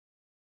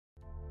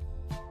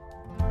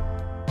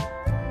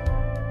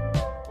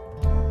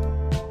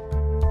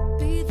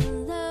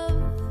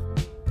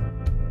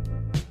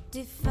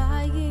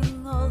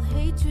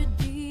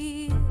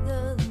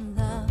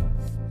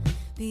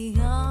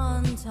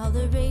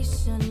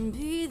Toleration,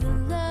 be the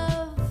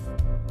love.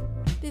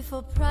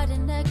 Before pride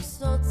and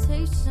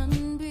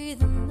exaltation, be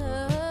the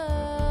love.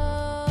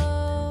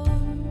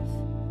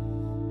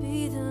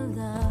 Be the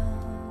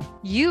love.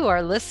 You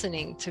are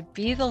listening to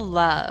Be the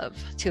Love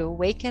to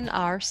awaken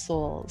our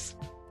souls.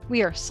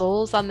 We are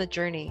souls on the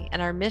journey,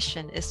 and our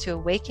mission is to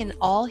awaken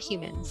all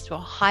humans to a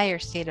higher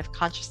state of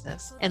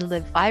consciousness and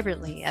live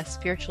vibrantly as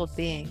spiritual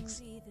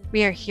beings.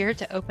 We are here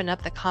to open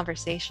up the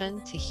conversation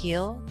to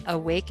heal,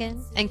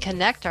 awaken, and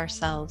connect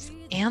ourselves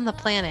and the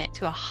planet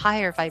to a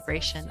higher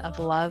vibration of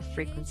love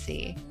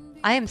frequency.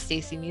 I am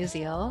Stacy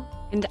Musial.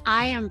 And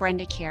I am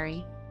Brenda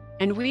Carey,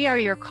 and we are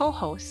your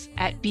co-hosts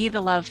at Be the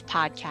Love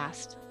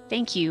podcast.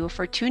 Thank you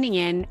for tuning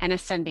in and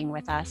ascending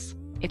with us.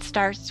 It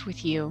starts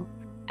with you.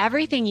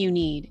 Everything you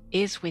need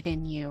is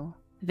within you.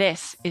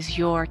 This is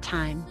your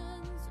time.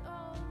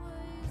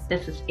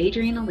 This is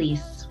Adrienne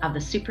Elise of the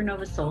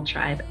Supernova Soul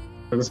Tribe.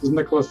 This is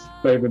Nicholas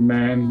David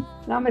Mann.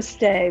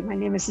 Namaste. My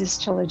name is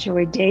Nistola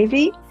Joy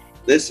Davy.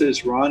 This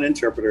is Ron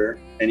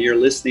Interpreter, and you're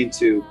listening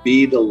to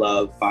Be the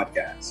Love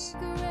podcast.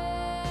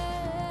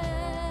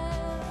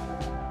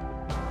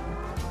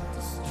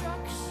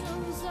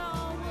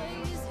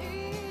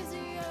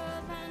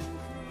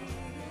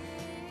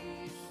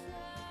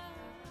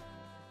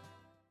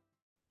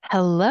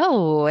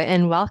 Hello,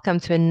 and welcome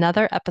to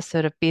another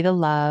episode of Be the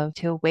Love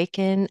to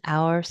awaken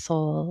our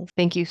souls.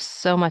 Thank you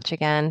so much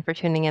again for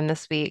tuning in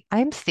this week.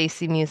 I'm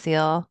Stacy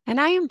Musial.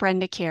 And I am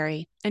Brenda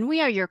Carey, and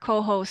we are your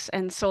co-hosts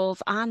and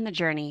souls on the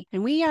journey.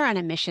 And we are on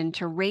a mission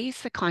to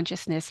raise the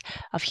consciousness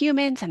of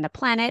humans and the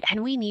planet,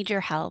 and we need your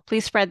help.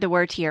 Please spread the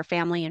word to your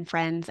family and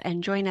friends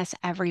and join us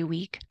every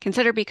week.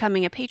 Consider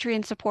becoming a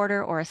Patreon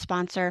supporter or a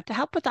sponsor to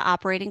help with the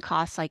operating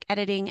costs like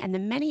editing and the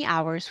many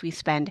hours we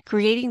spend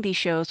creating these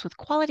shows with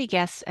quality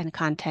guests and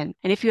content.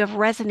 And if you have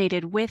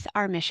resonated with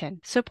our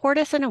mission, support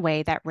us in a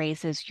way that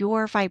raises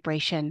your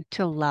vibration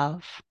to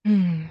love.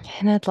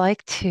 And I'd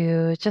like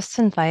to just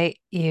invite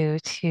you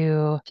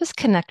to just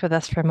connect with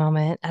us for a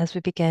moment as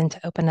we begin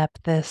to open up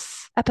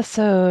this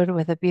episode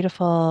with a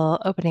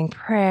beautiful opening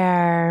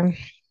prayer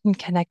and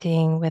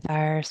connecting with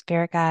our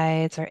spirit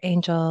guides, our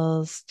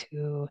angels,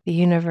 to the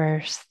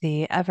universe,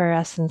 the ever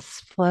essence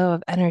flow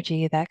of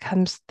energy that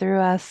comes through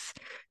us,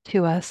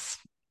 to us,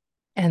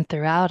 and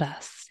throughout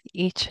us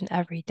each and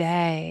every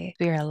day.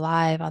 We are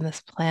alive on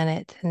this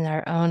planet in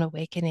our own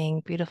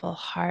awakening, beautiful,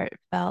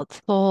 heartfelt,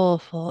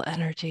 soulful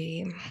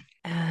energy.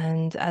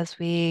 And as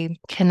we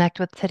connect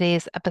with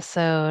today's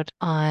episode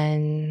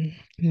on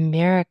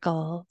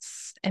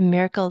miracles and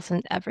miracles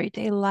in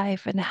everyday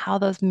life and how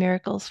those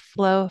miracles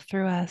flow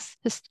through us,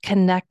 just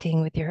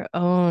connecting with your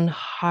own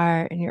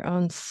heart and your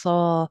own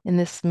soul in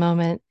this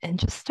moment, and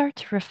just start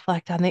to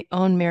reflect on the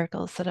own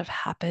miracles that have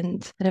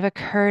happened, that have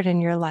occurred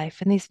in your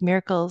life. And these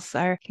miracles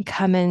can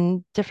come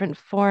in different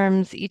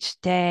forms each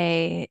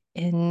day,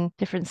 in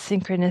different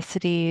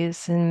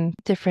synchronicities and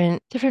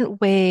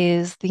different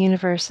ways the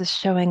universe is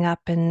showing up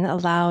and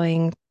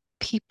allowing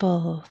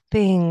people,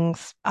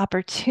 things,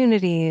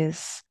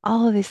 opportunities,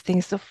 all of these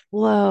things to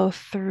flow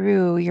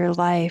through your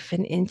life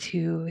and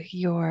into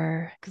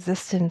your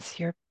existence,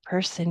 your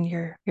person,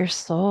 your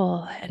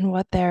soul, and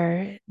what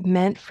they're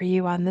meant for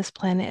you on this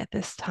planet at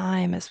this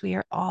time, as we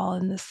are all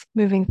in this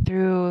moving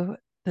through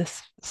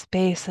this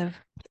space of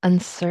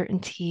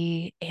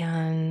uncertainty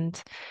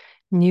and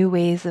new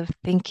ways of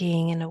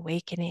thinking and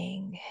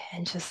awakening,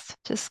 and just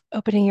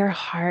opening your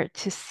heart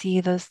to see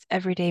those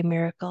everyday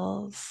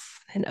miracles,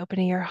 and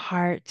opening your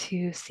heart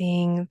to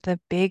seeing the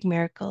big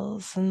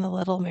miracles and the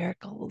little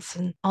miracles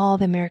and all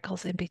the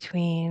miracles in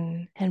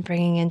between, and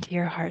bringing into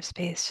your heart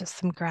space just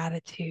some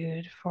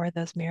gratitude for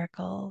those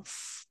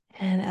miracles.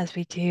 And as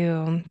we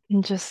do,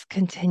 and just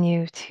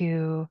continue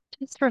to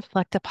just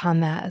reflect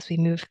upon that as we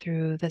move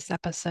through this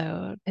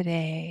episode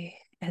today.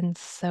 And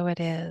so it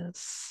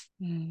is.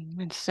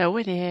 And so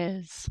it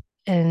is.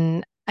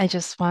 And I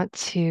just want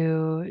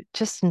to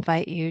just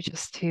invite you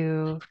just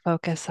to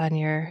focus on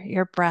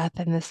your breath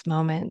in this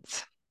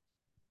moment,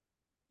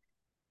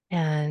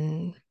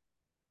 and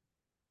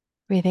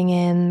breathing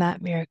in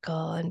that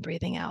miracle and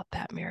breathing out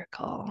that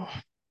miracle.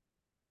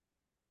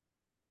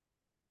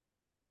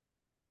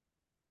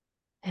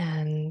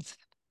 And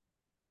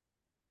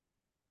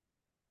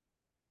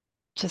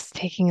just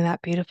taking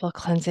that beautiful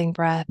cleansing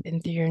breath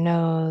in through your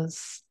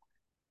nose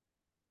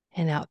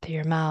and out through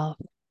your mouth,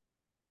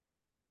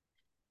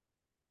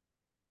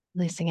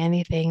 releasing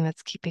anything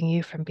that's keeping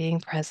you from being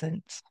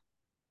present.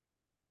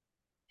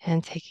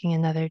 And taking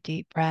another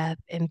deep breath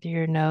in through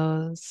your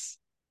nose,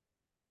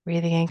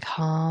 breathing in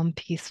calm,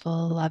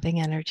 peaceful, loving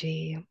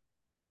energy.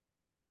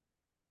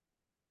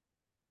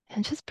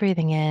 And just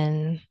breathing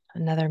in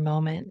another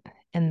moment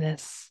in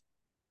this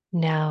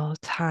now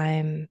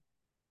time,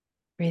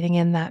 breathing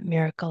in that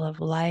miracle of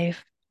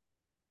life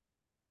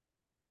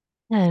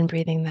and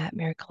breathing that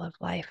miracle of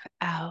life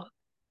out.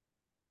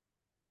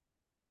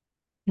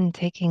 And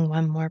taking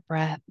one more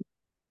breath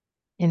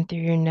in through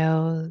your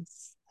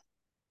nose,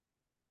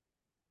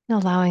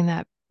 and allowing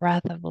that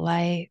breath of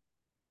life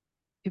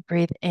to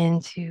breathe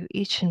into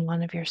each and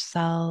one of your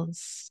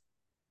cells,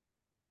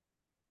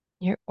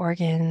 your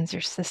organs,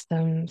 your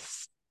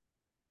systems.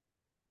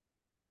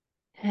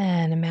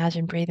 And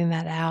imagine breathing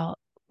that out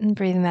and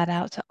breathing that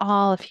out to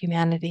all of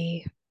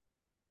humanity.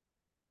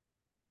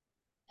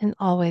 And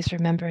always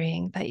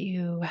remembering that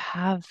you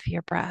have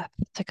your breath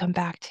to come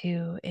back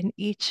to in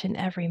each and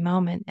every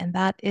moment. And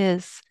that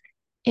is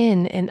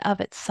in and of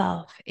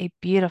itself a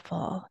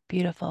beautiful,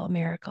 beautiful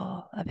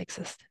miracle of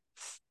existence.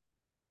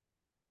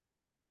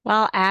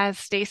 Well, as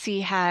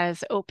Stacy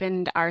has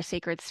opened our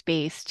sacred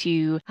space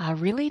to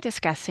really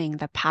discussing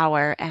the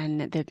power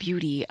and the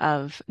beauty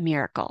of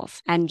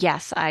miracles. And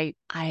yes, I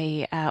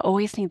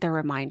always need the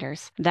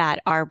reminders that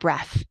our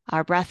breath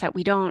that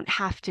we don't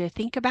have to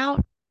think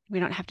about. We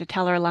don't have to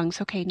tell our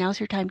lungs, okay, now's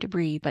your time to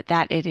breathe, but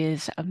that it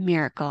is a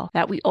miracle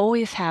that we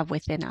always have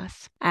within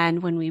us.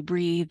 And when we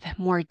breathe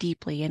more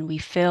deeply and we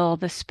fill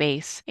the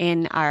space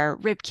in our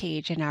rib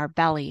cage and our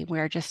belly,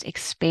 we're just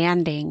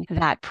expanding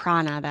that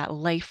prana, that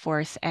life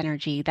force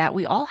energy that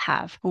we all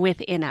have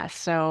within us.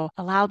 So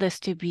allow this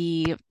to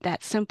be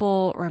that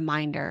simple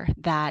reminder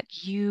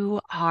that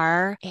you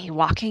are a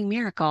walking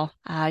miracle.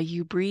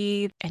 You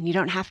breathe and you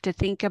don't have to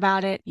think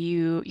about it.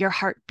 Your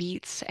heart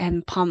beats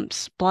and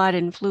pumps blood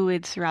and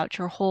fluids throughout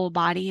your whole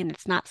body, and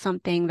it's not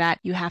something that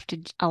you have to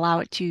allow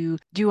it to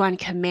do on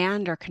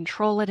command or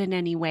control it in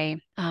any way.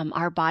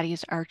 Our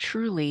bodies are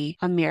truly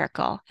a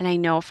miracle. And I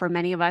know for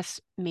many of us,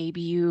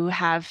 maybe you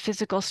have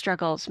physical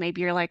struggles.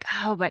 Maybe you're like,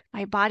 oh, but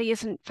my body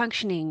isn't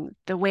functioning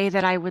the way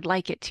that I would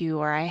like it to,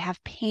 or I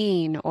have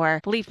pain,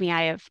 or believe me,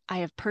 I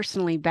have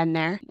personally been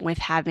there with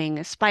having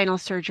a spinal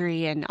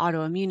surgery and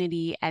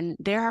autoimmunity. And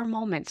there are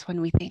moments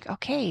when we think,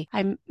 okay,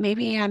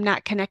 maybe I'm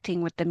not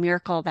connecting with the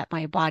miracle that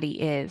my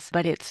body is,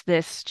 but it's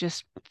this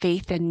just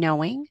faith in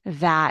knowing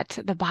that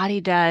the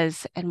body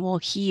does and will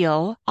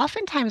heal.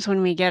 Oftentimes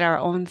when we get our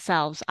own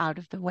selves out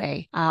of the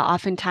way,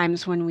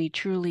 oftentimes when we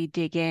truly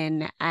dig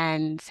in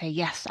and say,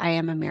 yes, I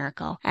am a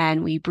miracle,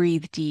 and we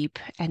breathe deep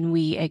and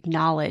we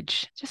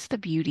acknowledge just the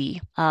beauty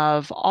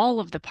of all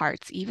of the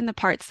parts, even the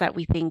parts that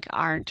we think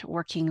aren't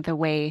working the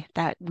way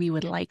that we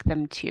would like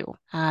them to.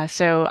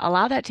 So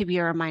allow that to be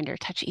a reminder.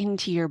 Touch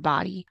into your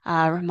body.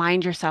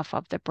 Remind yourself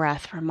of the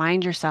breath.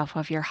 Remind yourself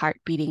of your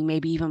heart beating.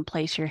 Maybe even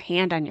place your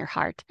hand on your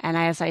heart. And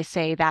as I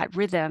say, that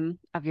rhythm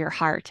of your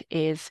heart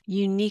is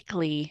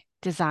uniquely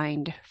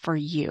designed for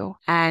you.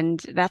 And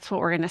that's what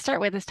we're going to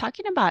start with, is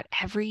talking about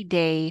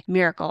everyday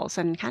miracles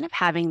and kind of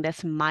having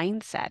this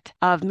mindset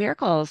of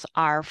miracles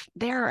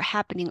they're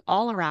happening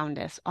all around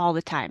us all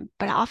the time.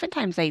 But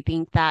oftentimes I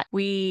think that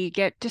we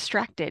get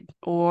distracted,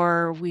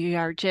 or we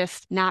are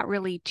just not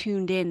really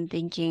tuned in,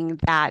 thinking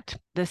that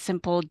the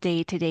simple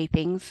day-to-day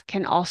things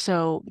can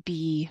also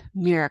be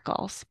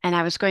miracles. And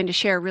I was going to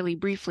share really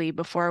briefly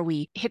before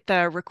we hit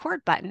the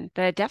record button.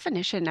 The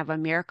definition of a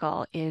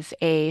miracle is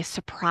a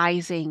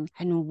surprising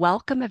and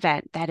welcome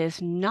event that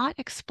is not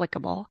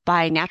explicable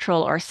by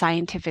natural or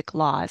scientific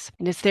laws,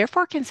 and is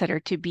therefore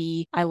considered to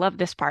be, I love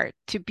this part,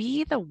 to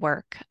be the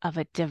work of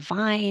a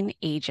divine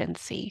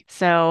agency.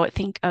 So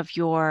think of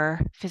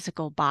your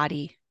physical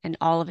body and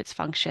all of its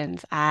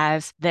functions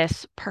as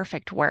this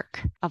perfect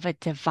work of a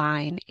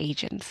divine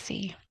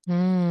agency.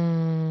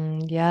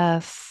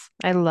 Yes,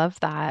 I love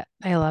that.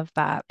 I love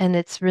that. And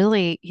it's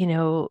really,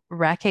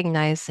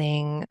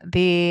 recognizing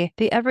the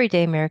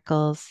everyday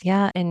miracles.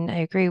 Yeah, and I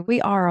agree. We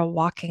are a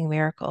walking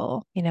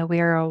miracle. We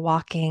are a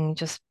walking,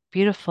 just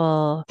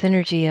beautiful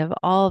synergy of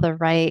all the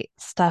right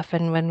stuff.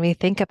 And when we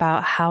think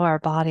about how our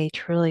body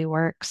truly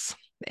works,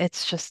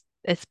 it's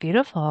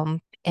beautiful.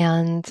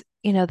 And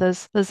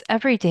those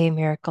everyday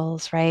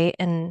miracles, right?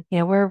 And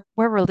we're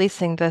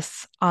releasing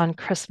this on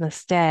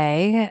Christmas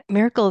Day.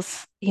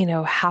 Miracles,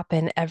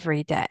 happen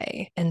every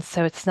day. And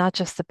so it's not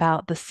just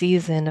about the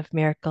season of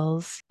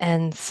miracles.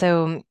 And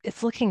so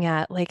it's looking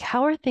at, like,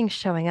 how are things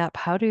showing up?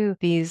 How do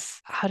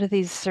these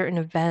certain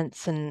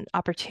events and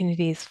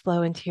opportunities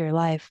flow into your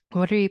life?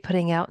 What are you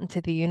putting out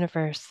into the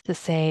universe to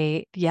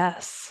say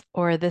yes?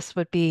 Or this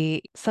would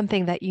be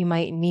something that you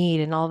might need,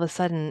 and all of a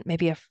sudden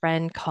maybe a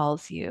friend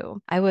calls you.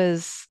 I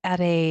was at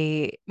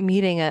a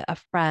meeting a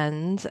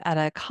friend at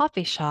a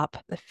coffee shop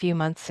a few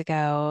months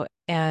ago,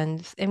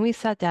 and we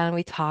sat down and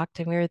we talked,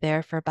 and we were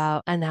there for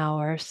about an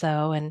hour or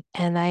so, and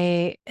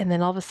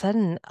then all of a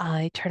sudden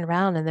I turned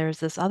around and there was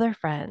this other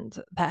friend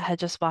that had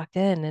just walked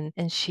in,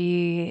 and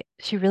she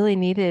really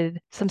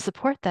needed some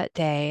support that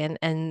day,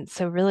 and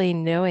so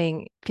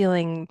really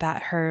feeling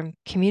that her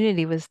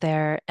community was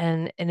there,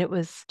 and it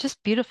was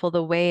just beautiful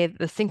the way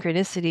the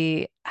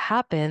synchronicity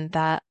happened,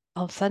 that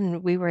all of a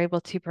sudden we were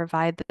able to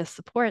provide the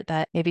support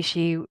that maybe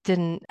she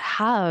didn't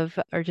have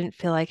or didn't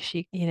feel like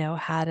she,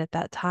 had at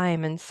that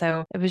time. And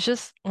so it was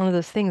just one of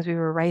those things. We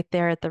were right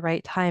there at the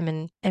right time,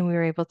 and we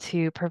were able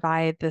to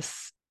provide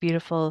this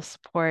beautiful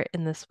support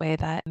in this way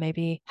that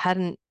maybe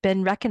hadn't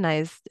been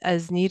recognized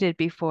as needed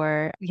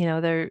before.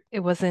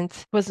 It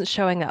wasn't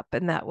showing up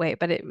in that way,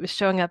 but it was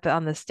showing up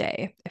on this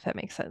day, if that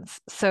makes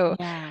sense. So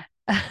Yeah.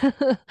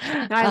 Now,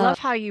 I love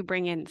how you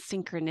bring in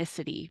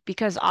synchronicity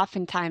because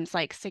oftentimes,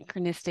 like,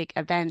 synchronistic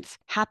events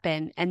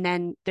happen and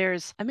then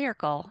there's a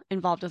miracle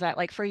involved with that.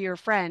 Like for your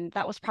friend,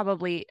 that was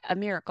probably a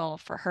miracle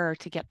for her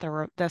to get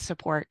the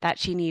support that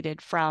she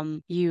needed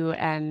from you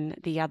and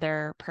the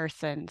other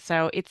person.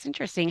 So it's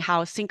interesting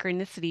how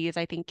synchronicities,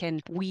 I think,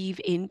 can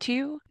weave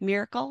into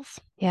miracles.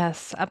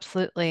 Yes,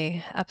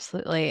 absolutely.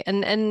 Absolutely.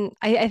 And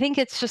I think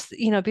it's just,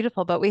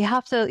 beautiful, but we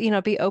have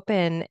to, be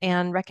open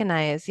and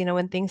recognize,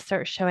 when things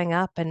start showing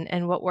up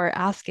and what we're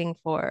asking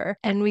for,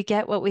 and we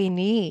get what we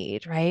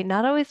need, right?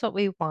 Not always what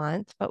we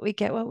want, but we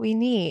get what we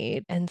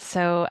need. And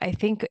so I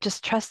think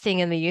just trusting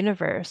in the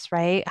universe,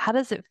 right? How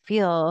does it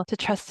feel to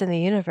trust in the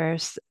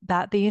universe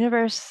that the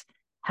universe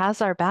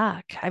has our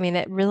back? I mean,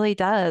 it really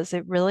does.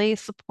 It really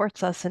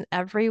supports us in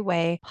every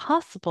way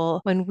possible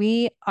when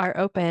we are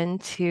open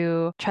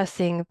to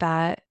trusting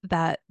that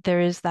there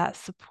is that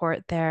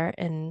support there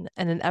in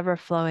an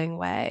ever-flowing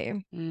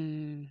way.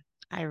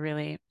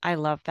 I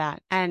love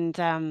that. And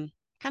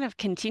kind of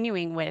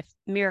continuing with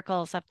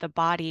miracles of the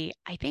body,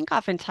 I think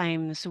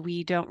oftentimes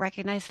we don't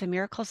recognize the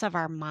miracles of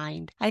our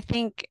mind. I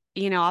think,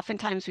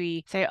 oftentimes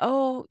we say,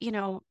 oh,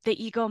 the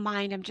ego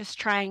mind, I'm just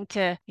trying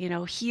to,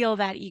 heal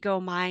that ego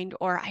mind,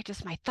 or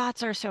my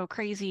thoughts are so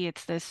crazy.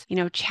 It's this,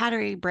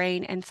 chattery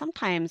brain. And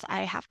sometimes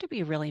I have to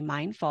be really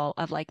mindful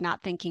of like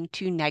not thinking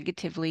too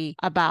negatively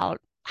about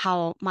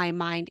how my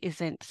mind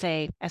isn't,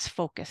 say, as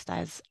focused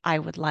as I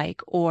would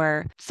like,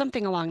 or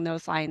something along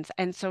those lines.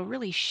 And so,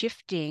 really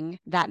shifting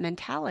that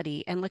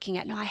mentality and looking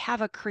at, no, I have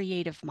a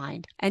creative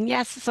mind. And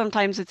yes,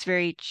 sometimes it's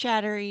very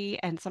chattery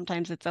and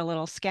sometimes it's a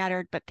little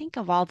scattered, but think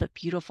of all the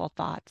beautiful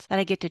thoughts that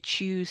I get to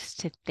choose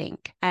to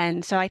think.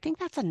 And so, I think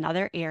that's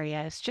another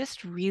area is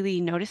just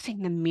really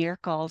noticing the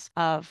miracles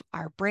of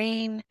our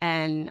brain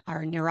and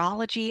our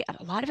neurology. And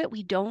a lot of it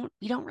we don't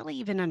really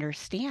even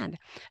understand,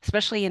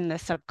 especially in the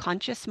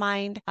subconscious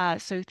mind.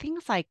 So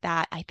things like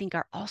that, I think,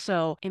 are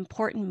also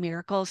important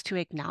miracles to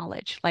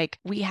acknowledge. Like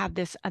we have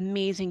this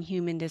amazing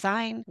human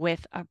design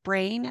with a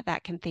brain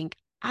that can think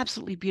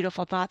absolutely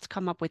beautiful thoughts,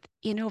 come up with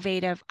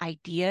innovative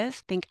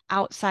ideas, think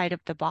outside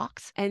of the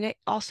box. And it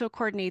also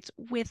coordinates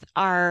with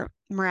our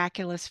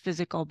miraculous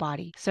physical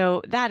body.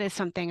 So that is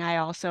something I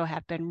also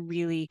have been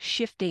really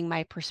shifting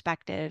my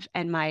perspective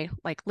and my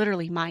like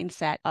literally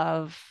mindset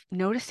of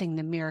noticing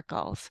the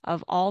miracles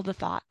of all the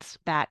thoughts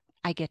that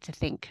I get to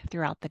think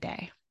throughout the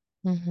day.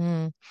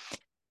 hmm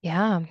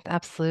Yeah,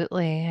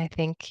 absolutely. I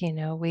think,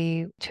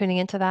 we tuning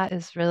into that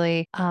is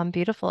really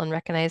beautiful and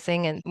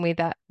recognizing, and we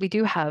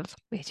do have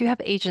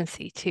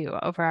agency too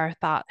over our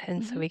thought,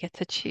 and so Mhm. we get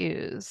to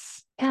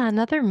choose. Yeah,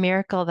 another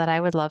miracle that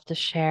I would love to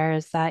share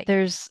is that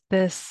there's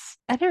this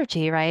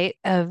energy, right,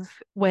 of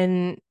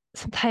when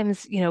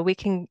sometimes, we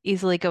can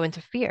easily go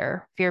into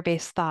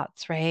fear-based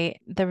thoughts, right?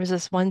 There was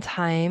this one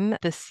time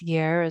this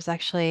year, it was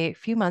actually a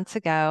few months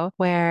ago,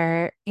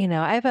 where,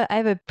 I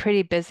have a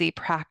pretty busy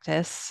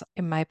practice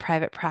in my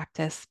private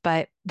practice,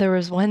 but there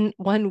was one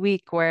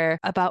week where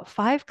about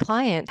 5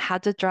 clients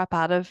had to drop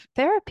out of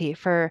therapy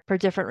for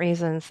different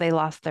reasons. They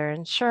lost their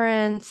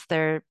insurance,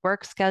 their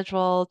work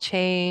schedule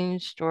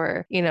changed,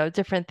 or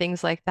different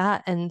things like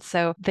that. And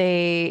so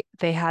they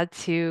had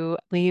to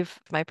leave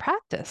my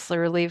practice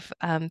or leave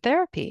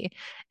therapy.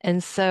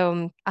 And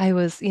so I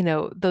was,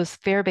 those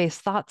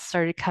fear-based thoughts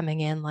started coming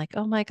in like,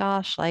 oh my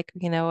gosh, like,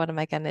 what am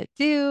I going to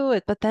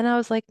do? But then I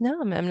was like, no,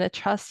 I'm going to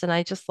trust. And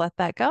I just let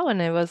that go.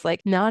 And it was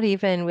like, not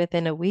even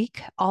within a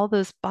week, all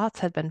those spots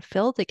had been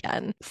filled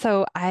again.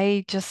 So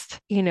I just,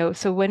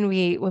 so when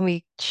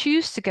we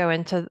choose to go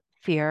into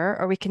fear,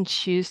 or we can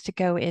choose to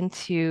go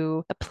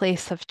into a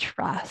place of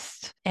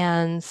trust.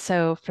 And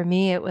so for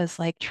me, it was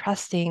like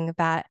trusting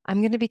that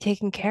I'm going to be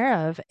taken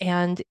care of.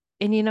 And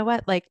you know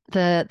what? Like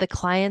the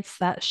clients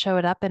that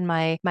showed up in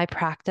my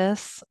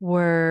practice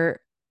were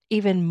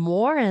even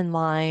more in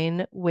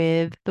line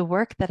with the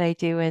work that I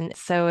do. And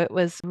so it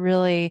was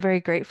really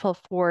very grateful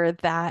for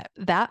that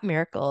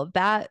miracle,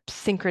 that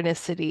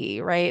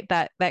synchronicity, right?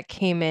 That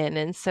came in.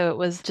 And so it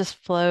was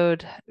just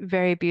flowed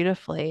very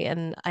beautifully.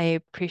 And I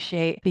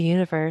appreciate the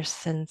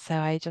universe. And so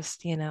I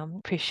just,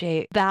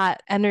 appreciate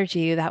that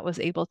energy that was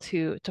able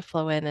to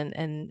flow in.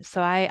 And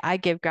so I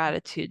give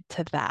gratitude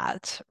to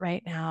that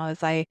right now,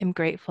 as I am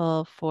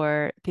grateful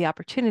for the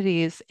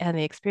opportunities and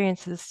the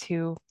experiences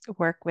to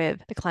work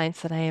with the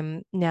clients that I am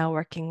now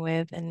working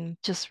with, and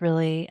just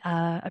really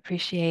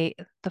appreciate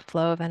the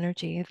flow of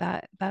energy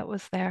that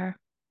was there.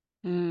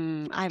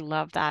 I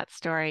love that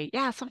story.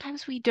 Yeah,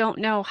 sometimes we don't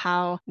know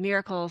how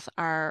miracles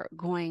are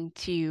going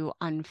to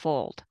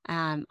unfold.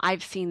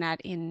 I've seen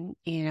that in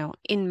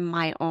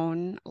my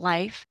own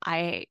life.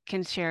 I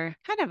can share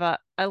kind of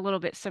a a little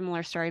bit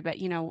similar story, but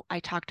I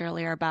talked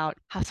earlier about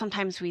how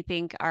sometimes we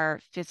think our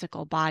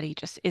physical body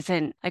just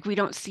isn't like we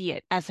don't see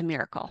it as a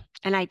miracle.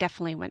 And I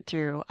definitely went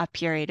through a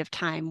period of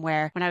time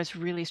where when I was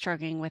really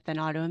struggling with an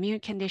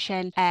autoimmune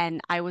condition,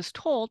 and I was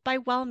told by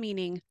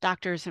well-meaning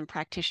doctors and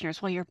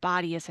practitioners, well, your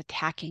body is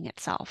attacking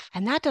itself.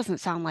 And that doesn't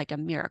sound like a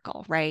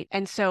miracle, right?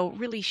 And so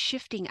really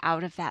shifting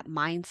out of that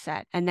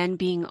mindset and then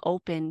being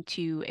open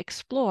to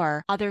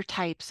explore other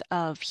types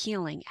of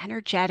healing,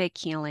 energetic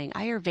healing,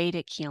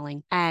 Ayurvedic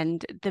healing.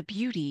 And the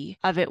beauty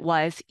of it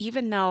was,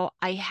 even though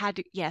I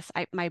had, yes,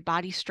 my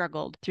body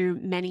struggled through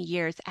many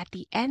years, at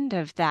the end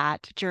of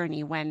that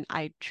journey, when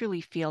I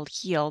truly feel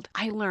healed,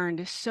 I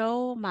learned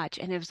so much.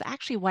 And it was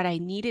actually what I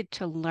needed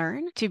to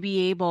learn to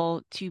be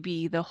able to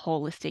be the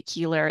holistic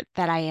healer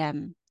that I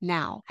am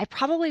now. I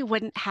probably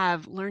wouldn't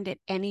have learned it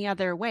any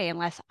other way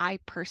unless I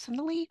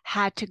personally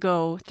had to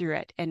go through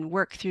it and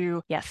work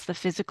through, yes, the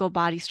physical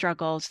body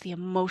struggles, the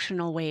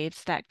emotional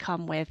waves that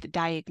come with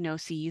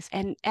diagnoses.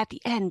 And at the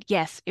end,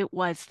 yes, it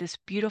was this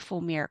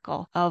beautiful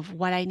miracle of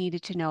what I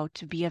needed to know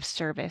to be of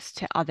service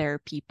to other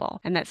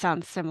people. And that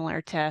sounds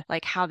similar to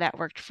like how that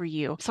worked for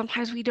you.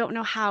 Sometimes we don't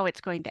know how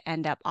it's going to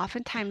end up.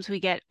 Oftentimes we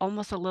get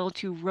almost a little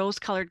too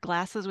rose-colored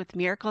glasses with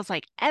miracles,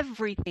 like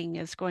everything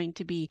is going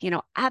to be,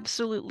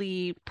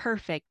 absolutely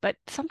perfect. But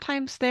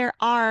sometimes there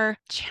are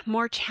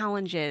more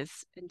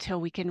challenges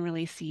until we can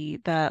really see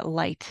the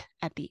light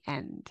at the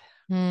end.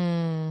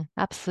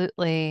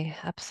 Absolutely,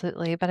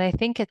 absolutely. But I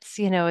think it's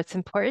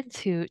important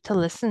to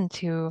listen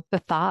to the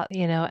thought,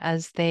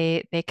 as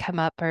they come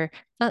up, or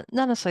not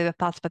necessarily the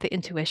thoughts, but the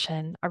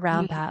intuition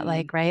around that,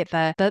 like, right?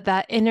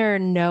 That inner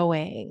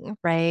knowing,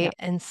 right? Yep.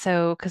 And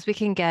so, because we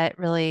can get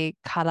really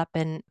caught up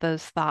in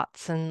those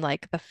thoughts and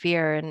like the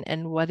fear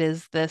and what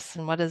is this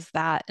and what is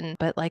that,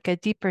 but like a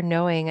deeper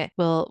knowing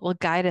will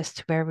guide us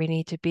to where we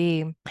need to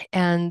be.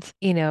 And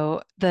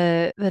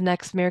the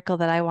next miracle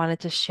that I wanted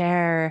to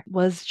share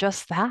was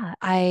just that.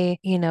 I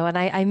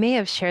may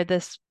have shared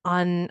this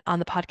on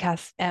the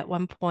podcast at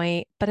one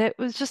point, but it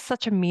was just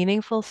such a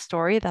meaningful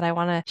story that I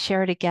want to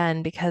share it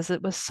again because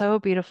it was so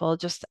beautiful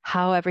just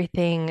how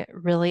everything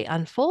really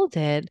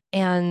unfolded.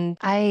 And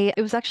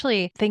it was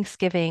actually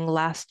Thanksgiving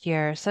last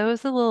year, so it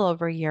was a little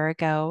over a year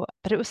ago,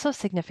 but it was so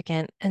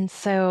significant. And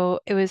so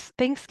it was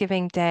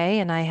Thanksgiving Day,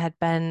 and I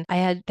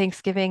had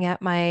Thanksgiving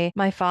at my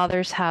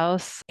father's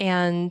house,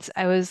 and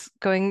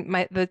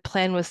the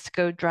plan was to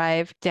go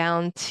drive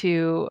down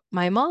to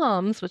my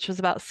mom's, which was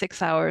about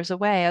 6 hours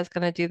away. I was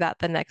going to do that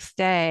the next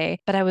day,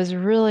 but I was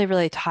really,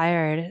 really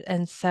tired.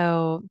 And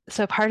so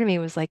part of me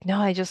was like, no,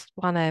 I just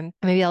want to,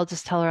 maybe I'll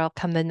just tell her I'll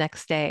come the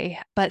next day.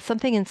 But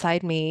something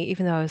inside me,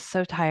 even though I was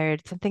so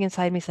tired, something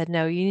inside me said,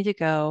 no, you need to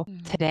go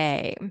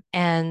today.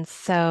 And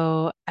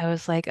so I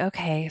was like,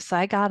 okay. So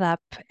I got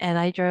up and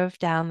I drove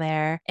down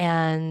there,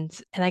 and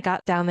I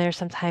got down there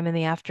sometime in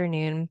the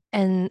afternoon,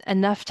 and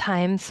enough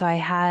time so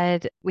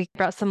we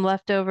brought some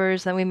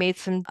leftovers, and we made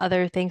some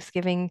other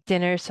Thanksgiving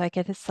dinners so I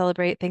could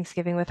celebrate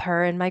Thanksgiving with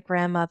her and my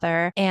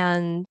grandmother.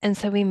 And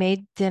so we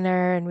made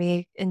dinner and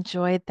we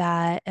enjoyed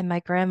that. And my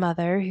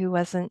grandmother, who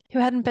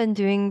hadn't been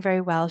doing very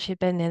well, she'd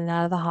been in and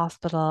out of the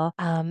hospital.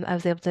 I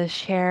was able to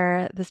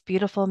share this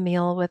beautiful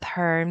meal with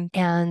her,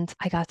 and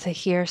I got to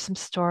hear some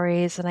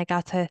stories, and I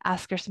got to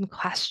ask her some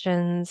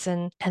questions.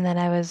 And then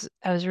I was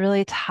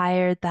really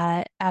tired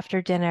that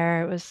after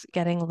dinner it was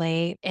getting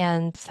late.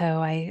 And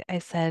so I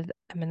said,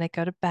 I'm going to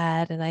go to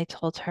bed. And I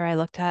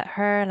looked at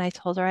her and I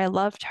told her I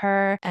loved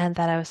her and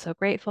that I was so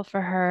grateful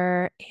for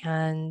her.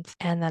 And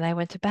then I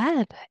went to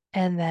bed.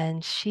 And then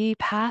she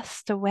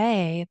passed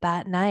away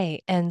that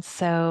night. And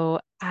so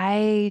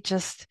I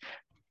just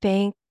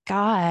thank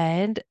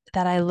God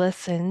that I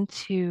listened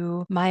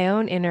to my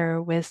own inner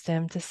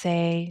wisdom to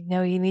say,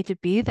 no, you need to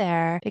be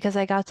there, because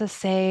I got to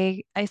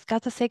say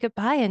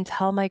goodbye and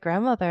tell my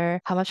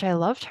grandmother how much I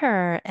loved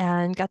her,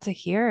 and got to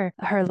hear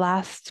her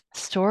last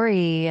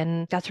story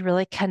and got to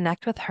really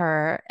connect with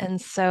her.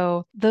 And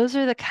so those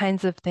are the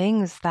kinds of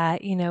things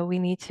that, we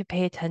need to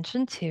pay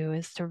attention to,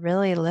 is to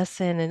really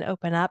listen and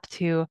open up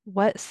to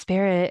what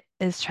spirit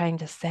is trying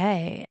to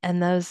say.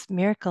 And those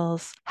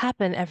miracles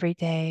happen every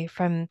day,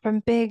 from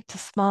big to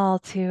small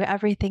to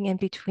everything in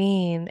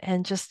between,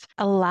 and just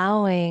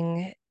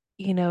allowing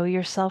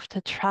yourself to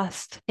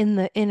trust in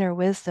the inner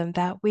wisdom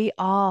that we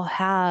all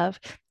have.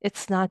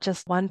 It's not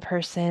just one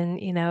person,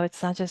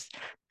 it's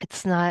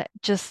not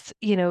just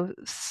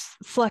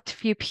select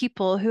few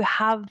people who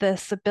have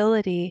this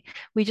ability.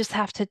 We just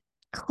have to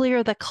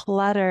clear the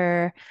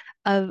clutter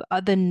of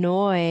the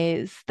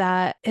noise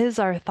that is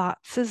our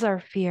thoughts, is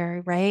our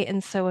fear, right?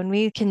 And so when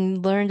we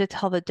can learn to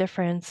tell the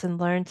difference and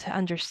learn to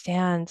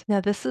understand, now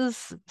this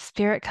is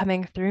spirit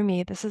coming through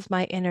me, this is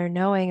my inner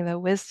knowing, the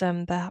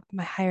wisdom,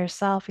 my higher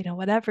self,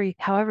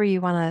 however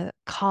you want to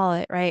call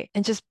it, right?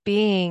 And just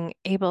being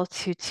able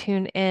to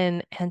tune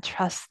in and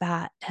trust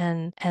that,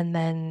 and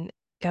then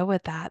go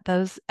with that.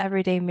 Those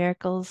everyday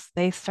miracles,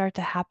 they start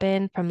to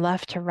happen from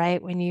left to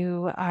right when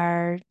you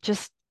are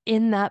just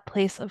in that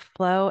place of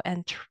flow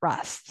and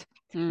trust.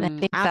 And I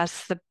think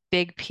that's the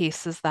big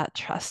piece, is that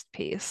trust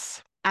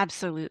piece.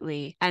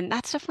 Absolutely. And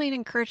that's definitely an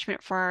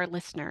encouragement for our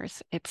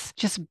listeners. It's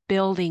just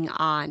building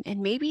on.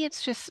 And maybe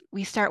it's just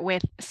we start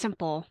with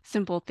simple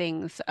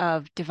things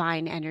of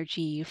divine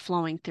energy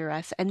flowing through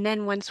us. And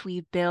then once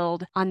we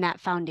build on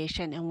that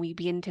foundation and we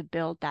begin to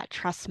build that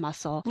trust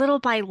muscle, little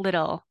by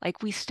little,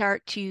 like we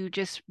start to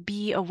just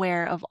be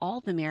aware of all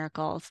the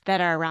miracles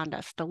that are around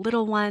us, the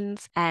little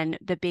ones and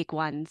the big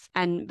ones.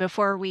 And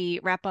before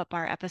we wrap up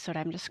our episode,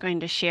 I'm just going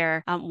to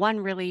share one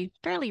really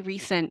fairly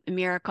recent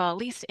miracle, at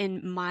least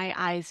in my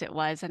eyes it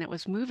was, and it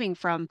was moving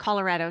from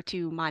Colorado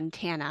to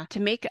Montana. To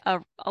make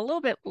a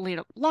little bit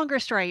longer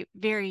story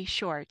very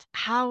short,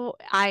 how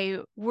I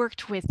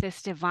worked with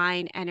this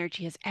divine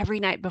energy is every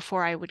night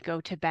before I would go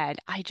to bed,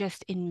 I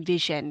just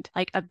envisioned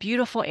like a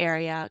beautiful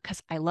area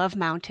because I love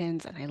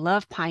mountains and I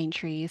love pine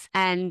trees.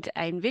 And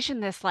I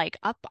envisioned this like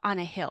up on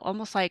a hill,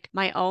 almost like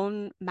my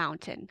own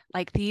mountain.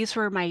 Like these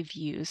were my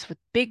views with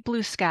big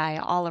blue sky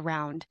all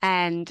around.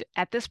 And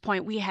at this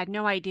point, we had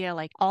no idea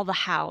like all the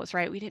hows,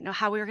 right? We didn't know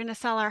how we were going to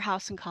sell our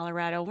house in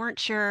Colorado, weren't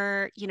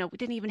sure, we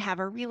didn't even have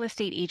a real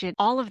estate agent.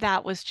 All of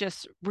that was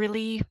just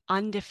really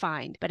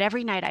undefined. But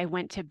every night I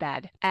went to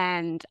bed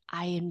and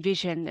I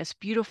envisioned this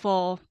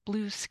beautiful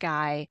blue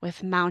sky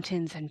with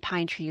mountains and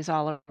pine trees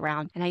all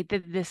around. And I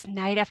did this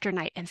night after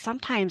night. And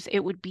sometimes it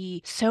would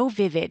be so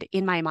vivid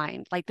in my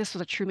mind, like this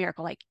was a true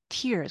miracle, like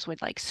tears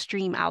would like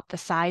stream out the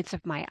sides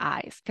of my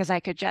eyes because I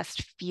could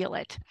just feel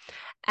it.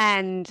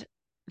 And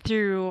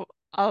through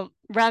a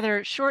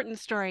rather shortened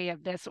story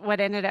of this, what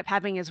ended up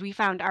happening is we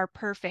found our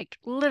perfect,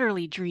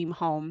 literally dream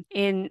home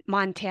in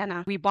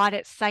Montana. We bought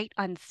it sight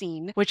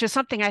unseen, which is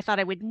something I thought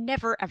I would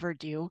never, ever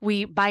do.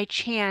 We, by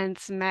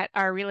chance, met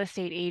our real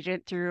estate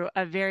agent through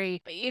a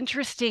very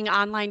interesting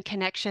online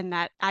connection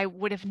that I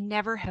would have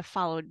never have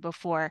followed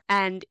before.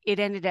 And it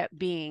ended up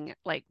being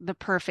like the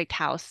perfect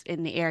house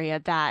in the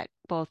area that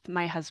both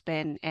my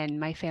husband and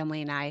my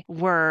family and I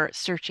were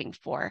searching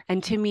for.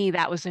 And to me,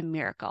 that was a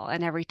miracle.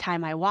 And every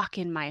time I walk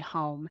in my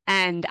home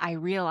and I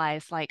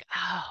realize like,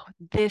 oh,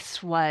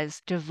 this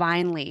was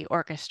divinely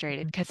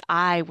orchestrated because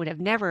I would have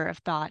never have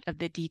thought of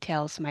the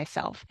details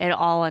myself. It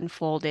all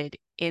unfolded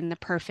in the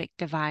perfect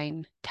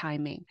divine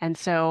timing. And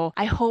so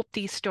I hope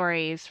these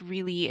stories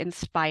really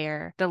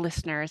inspire the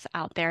listeners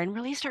out there and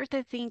really start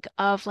to think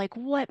of like,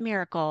 what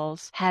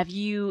miracles have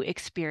you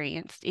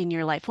experienced in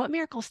your life? What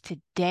miracles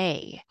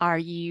today are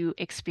you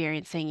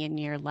experiencing in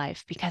your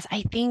life? Because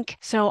I think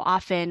so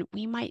often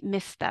we might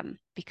miss them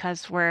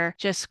because we're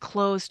just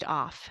closed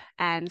off.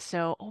 And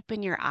so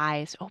open your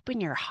eyes,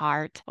 open your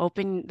heart,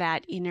 open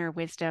that inner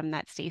wisdom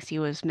that Stacy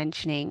was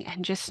mentioning,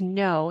 and just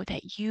know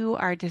that you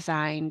are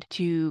designed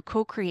to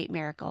co-create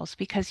miracles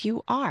because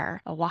you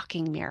are a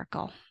walking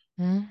miracle.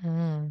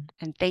 Mm-hmm.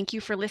 And thank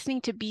you for listening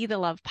to Be the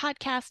Love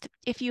podcast.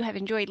 If you have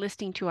enjoyed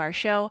listening to our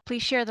show,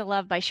 please share the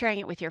love by sharing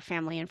it with your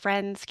family and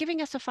friends,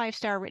 giving us a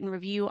 5-star written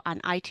review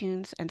on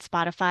iTunes and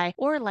Spotify,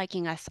 or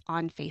liking us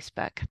on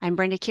Facebook. I'm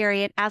Brenda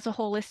Carey, and as a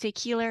holistic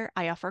healer,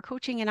 I offer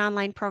coaching and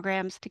online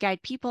programs to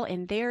guide people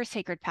in their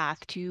sacred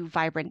path to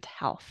vibrant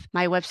health.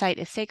 My website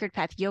is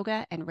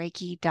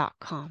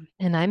sacredpathyogaandreiki.com.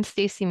 And I'm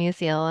Stacy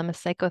Musial. I'm a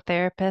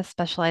psychotherapist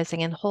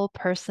specializing in whole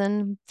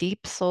person,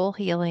 deep soul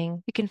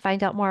healing. You can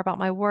find out more about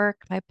my work,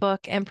 my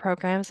book, and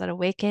programs at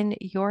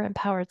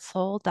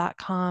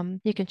awakenyouремpoweredsoul.com.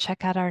 You can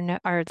check out our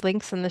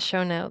links in the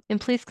show notes. And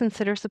please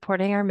consider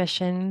supporting our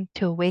mission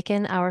to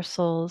awaken our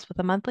souls with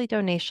a monthly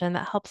donation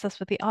that helps us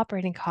with the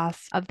operating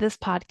costs of this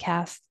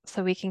podcast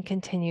so we can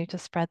continue to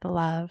spread the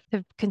love.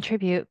 To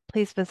contribute,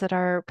 please visit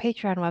our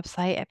Patreon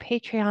website at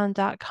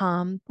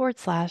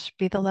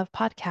patreon.com/Be the Love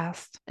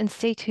Podcast. And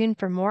stay tuned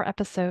for more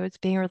episodes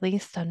being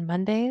released on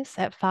Mondays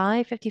at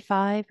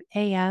 5:55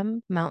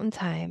 a.m. Mountain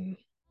Time.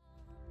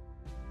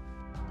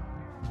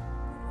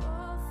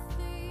 All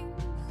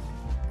things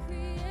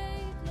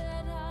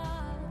created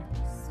are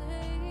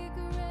sacred.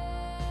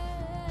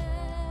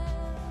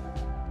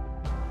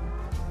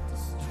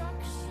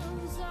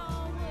 Destruction's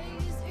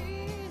always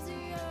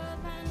easier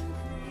than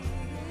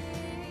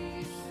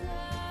creation.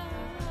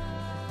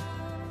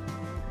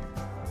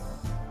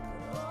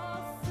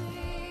 All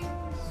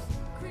things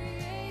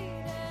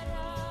created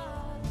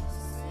are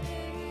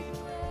sacred.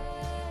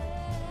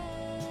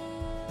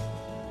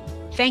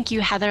 Thank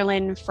you,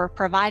 Heatherlyn, for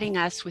providing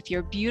us with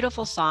your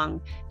beautiful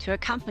song to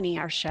accompany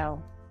our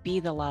show, Be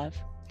the Love.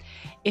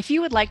 If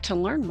you would like to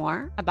learn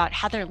more about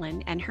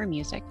Heatherlyn and her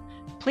music,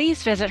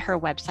 please visit her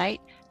website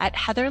at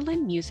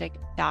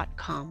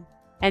heatherlynmusic.com.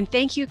 And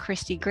thank you,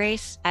 Christy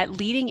Grace at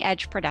Leading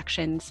Edge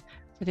Productions,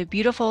 for the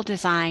beautiful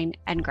design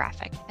and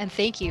graphic. And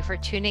thank you for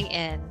tuning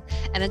in.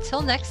 And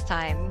until next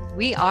time,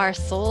 we are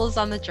souls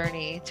on the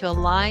journey to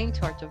align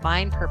to our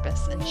divine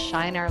purpose and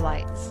shine our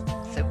lights.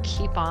 So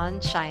keep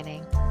on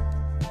shining.